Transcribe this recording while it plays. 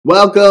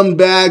Welcome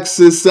back,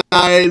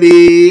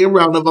 society.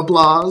 Round of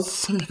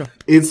applause.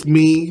 It's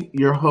me,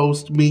 your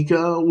host,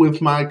 Meeka,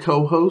 with my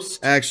co-host.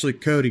 Actually,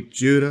 Cody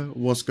Judah.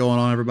 What's going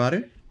on,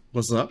 everybody?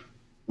 What's up?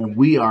 And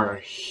we are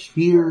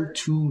here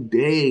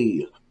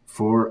today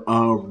for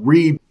a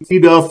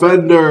repeat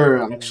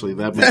offender. Actually,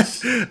 that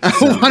makes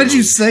Why did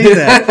you say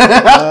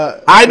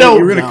that? I don't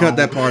know. We're going to cut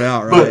that part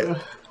out, right?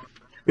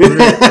 We're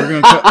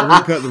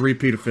gonna cut the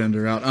repeat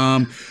offender out.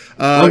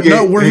 Okay.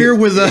 No, we're here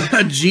with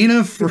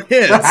Gina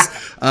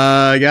Fritz.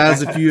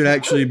 Guys, if you had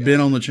actually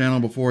been on the channel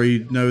before,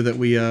 you know that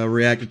we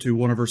reacted to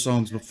one of her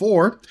songs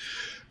before,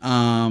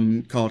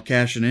 called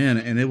Cashin' In,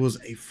 and it was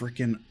a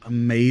freaking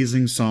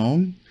amazing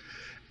song.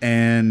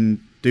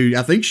 And dude,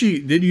 I think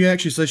did you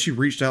actually say she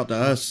reached out to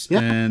us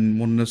and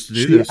wanted us to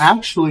do this? She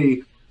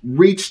actually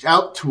reached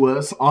out to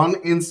us on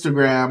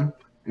Instagram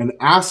and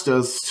asked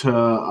us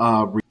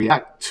to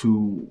react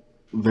to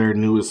their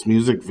newest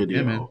music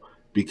video,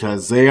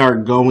 because they are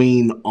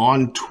going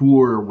on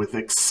tour with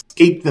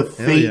Escape the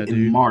Fate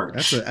in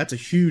March. That's a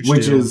huge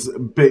which deal. Is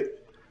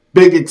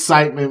big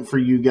excitement for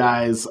you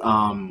guys.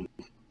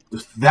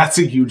 That's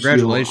a huge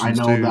deal. I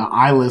know that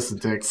I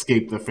listened to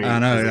Escape the Fate. I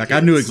know, like I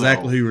knew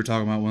exactly who you were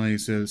talking about when you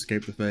said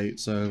Escape the Fate.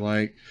 So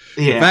like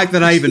the fact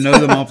that I even know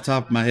them off the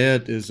top of my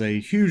head is a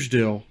huge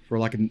deal for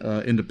like an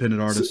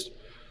independent artist.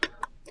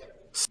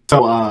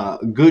 So,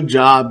 good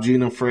job,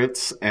 Gina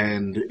Fritz,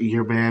 and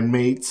your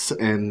bandmates,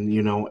 and,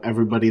 you know,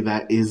 everybody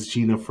that is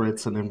Gina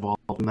Fritz and involved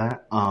in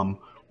that.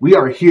 We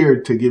are here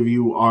to give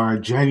you our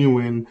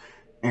genuine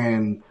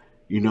and,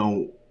 you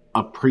know,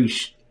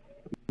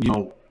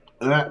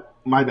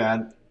 my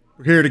bad.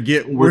 We're here to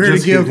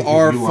give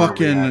our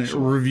fucking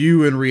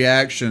review and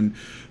reaction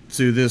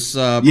to this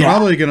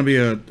probably going to be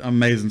an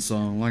amazing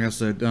song. Like I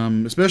said,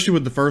 especially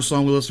with the first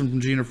song we listened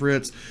from Gina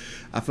Fritz,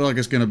 I feel like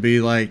it's going to be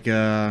like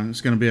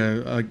it's going to be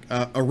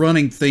a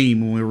running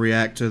theme when we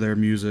react to their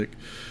music.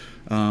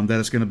 That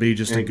it's going to be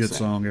just a good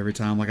song every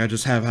time. Like I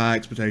just have high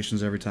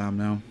expectations every time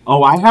now.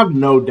 Oh, I have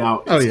no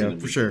doubt. Oh yeah,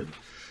 for sure.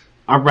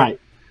 All right,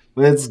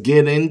 let's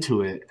get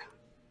into it.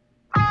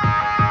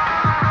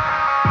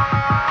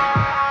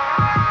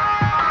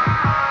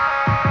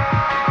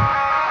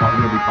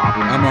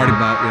 I'm already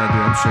bopping. Yeah,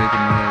 dude, I'm shaking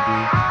my head,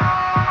 dude.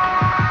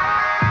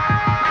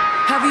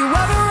 Have you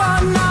ever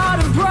run out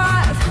of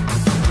breath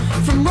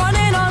from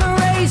running on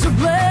razor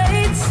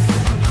blades?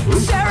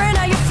 Staring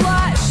at your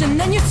flesh and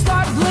then you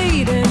start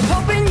bleeding,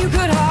 hoping you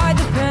could hide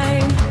the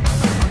pain.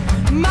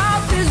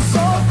 Mouth is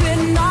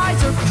open,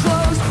 eyes are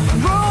closed,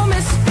 room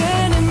is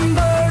spinning,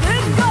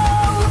 vertigo,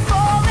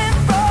 falling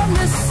from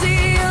the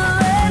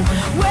ceiling,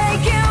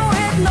 waking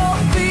with no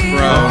fear.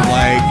 Bro,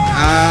 like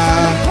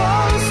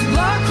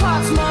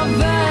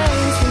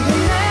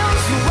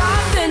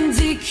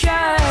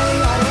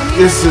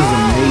this is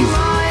amazing.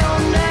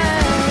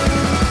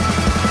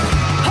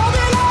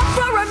 Holding on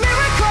for a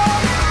miracle,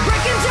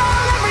 breaking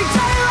down every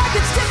day like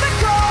it's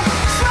difficult.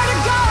 Swear to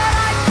God,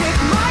 I pick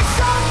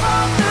myself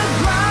off the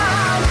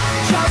ground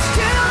just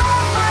to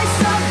let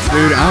myself down.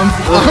 Dude, I'm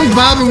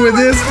vibing with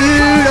this,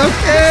 dude.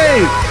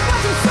 Okay.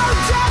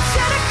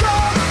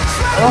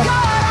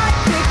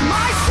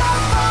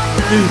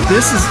 Dude,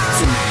 this is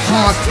some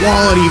high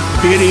quality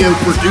video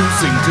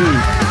producing too.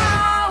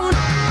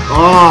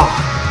 Oh.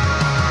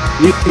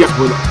 You guys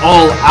were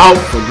all out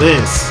for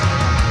this.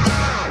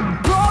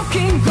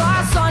 Broken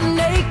glass on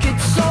naked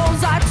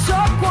souls. I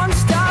took one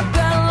step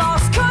and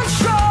lost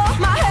control.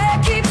 My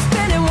head keeps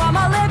spinning while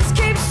my lips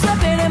keep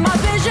slipping, and my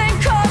vision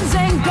comes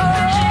and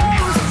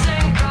goes.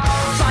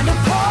 Trying to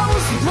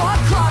pose, blood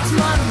clots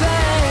my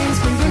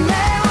veins,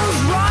 fingernails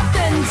rot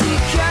and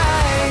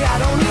decay. I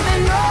don't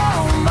even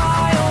know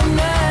my own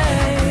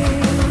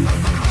name.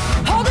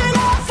 Holding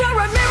on for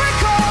a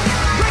miracle,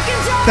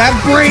 breaking down. That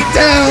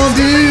breakdown,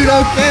 dude.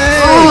 Okay.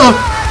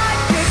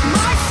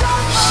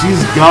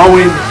 She's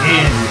going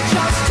in.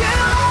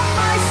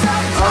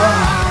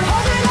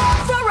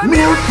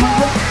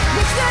 Miracle.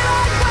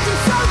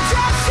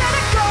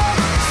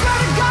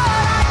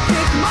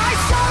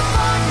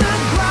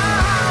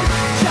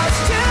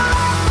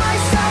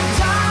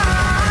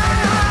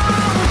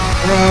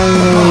 Bro,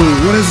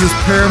 what is this,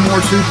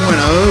 Paramore 2.0?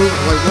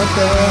 Like, what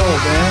the hell,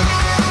 man?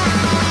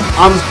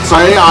 I'm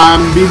sorry,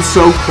 I'm being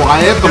so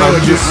quiet, but I'm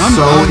just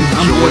so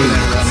enjoying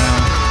it right now.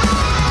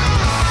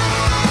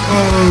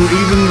 Oh,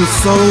 even the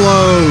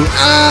solo.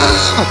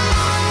 Ah!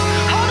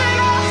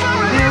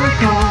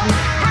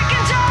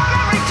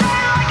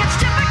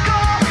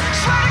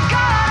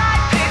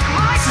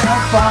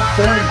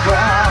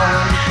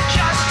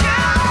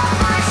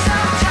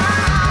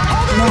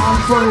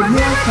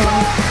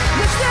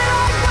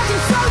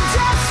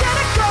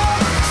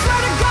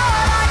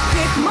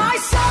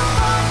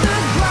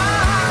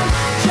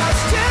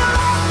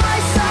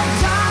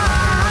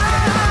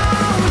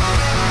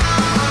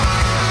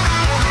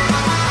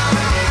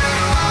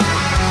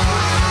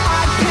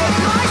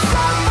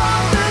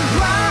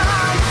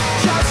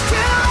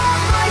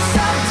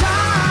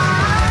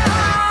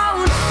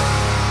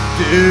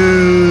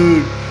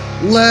 Dude,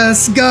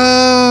 let's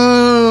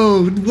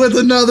go with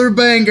another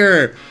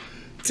banger.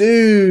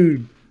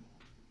 Dude,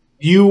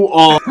 You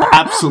all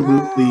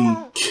absolutely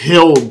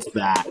killed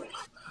that.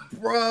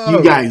 Bro.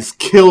 You guys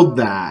killed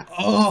that.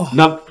 Oh.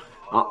 Not,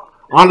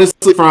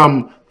 honestly,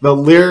 from the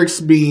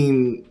lyrics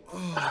being...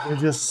 they're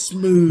just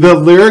smooth. The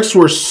lyrics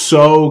were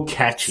so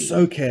catchy.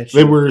 So catchy.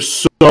 They were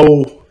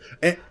so...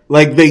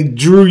 like, they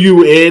drew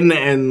you in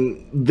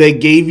and they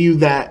gave you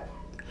that...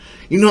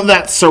 You know,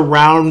 that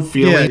surround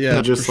feeling?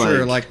 Yeah, just for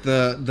sure. Like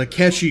the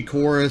catchy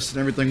chorus and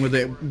everything with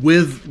it,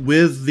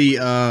 with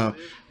the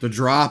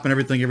drop and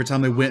everything. Every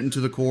time they went into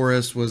the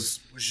chorus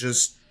was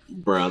just,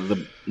 bro.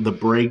 The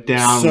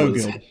breakdown so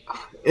was good.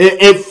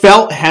 It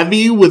felt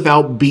heavy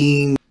without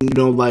being, you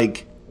know,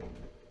 like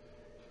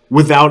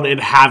without it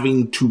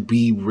having to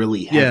be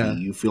really heavy. Yeah,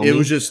 you feel me?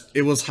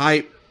 It was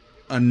hype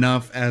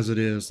enough as it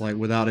is, like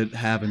without it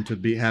having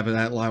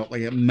that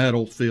like a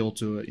metal feel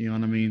to it. You know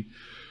what I mean?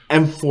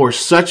 And for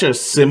such a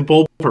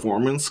simple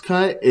performance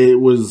cut, it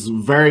was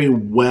very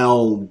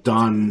well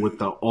done with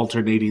the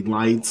alternating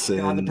lights.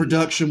 And God, the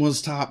production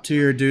was top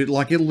tier, dude.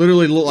 Like, it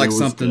literally looked like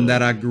something good.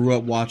 that I grew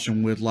up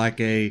watching with, like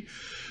a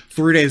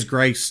 3 Days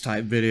Grace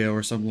type video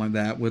or something like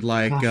that. With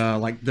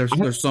like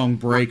their song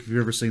 "Break." If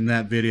you've ever seen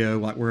that video,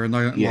 like where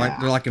they're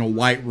like in a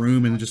white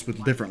room and just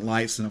with different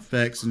lights and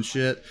effects and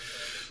shit.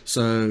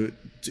 So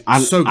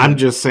I'm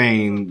just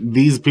saying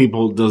these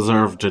people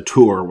deserve to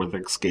tour with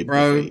Escape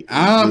Bro, the Fate.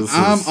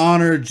 I'm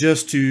honored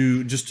just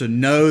to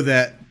know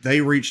that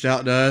they reached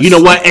out to us. You know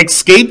what?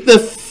 Escape the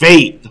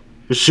Fate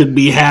should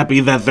be happy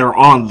that they're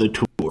on the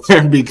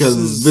tour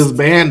because this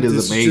band is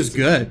amazing. This is just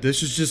good.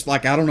 This is just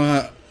like, I don't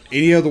know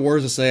any other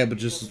words to say it, but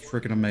just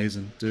freaking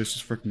amazing. Dude, it's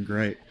just freaking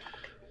great.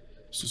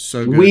 This is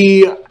so good.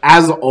 We,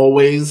 as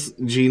always,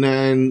 Gina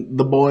and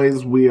the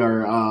boys, we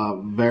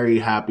are very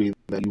happy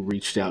that you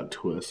reached out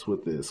to us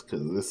with this,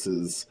 because this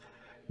is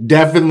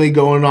definitely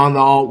going on the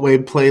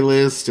Altwave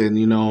playlist, and,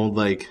 you know,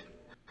 like,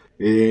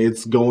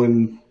 it's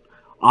going,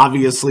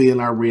 obviously,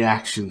 in our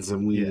reactions,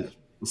 and we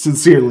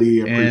sincerely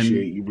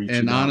appreciate you reaching out.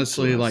 And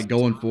honestly, like,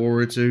 going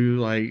forward to,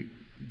 like,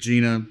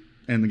 Gina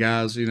and the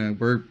guys, you know,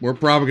 we're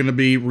probably going to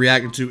be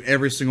reacting to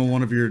every single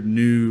one of your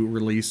new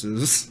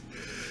releases.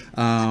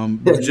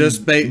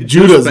 Just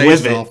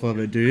based off of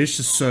it, dude. It's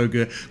just so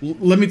good.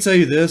 Let me tell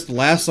you this: the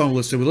last song we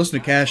listened to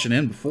Cashing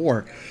In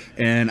before,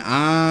 and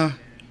I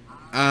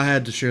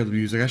had to share the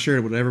music. I shared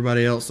it with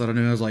everybody else that I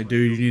knew. I was like,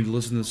 dude, you need to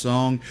listen to the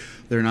song.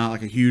 They're not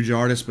like a huge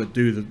artist, but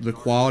dude, the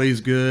quality is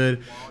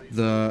good.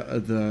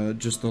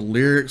 Just the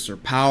lyrics are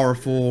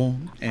powerful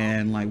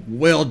and like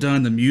well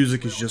done. The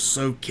music is just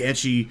so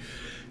catchy,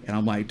 and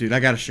I'm like, dude, I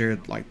got to share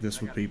it like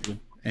this with people.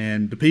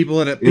 And the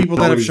people that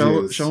have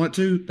shown it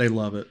to, they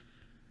love it.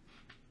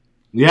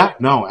 Yeah,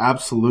 no,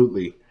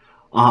 absolutely.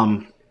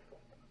 But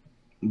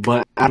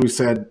as we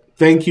said,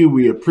 thank you.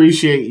 We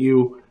appreciate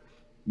you.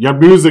 Your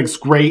music's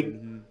great.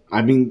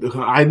 I mean,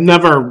 I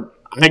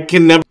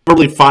can never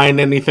really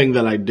find anything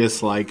that I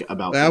dislike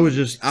about that. I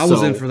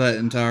was in for that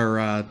entire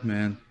ride,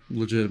 man.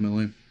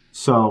 Legitimately.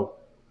 So,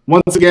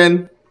 once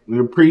again, we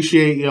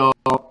appreciate y'all.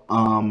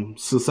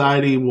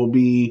 Society will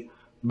be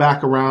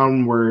back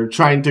around. We're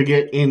trying to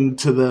get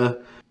into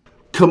the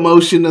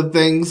commotion of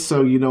things,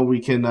 so you know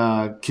we can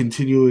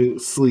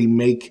continuously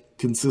make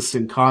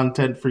consistent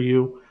content for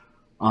you.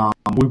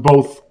 We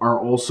both are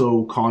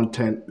also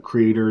content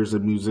creators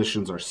and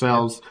musicians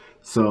ourselves,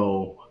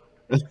 so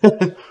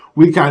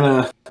we kind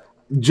of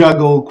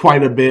juggle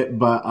quite a bit,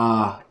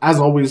 but as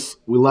always,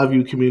 we love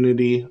you,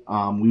 community.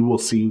 We will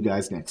see you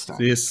guys next time.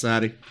 See you,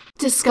 Society.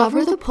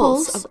 Discover the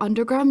pulse of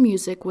underground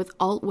music with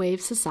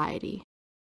Altwave Society.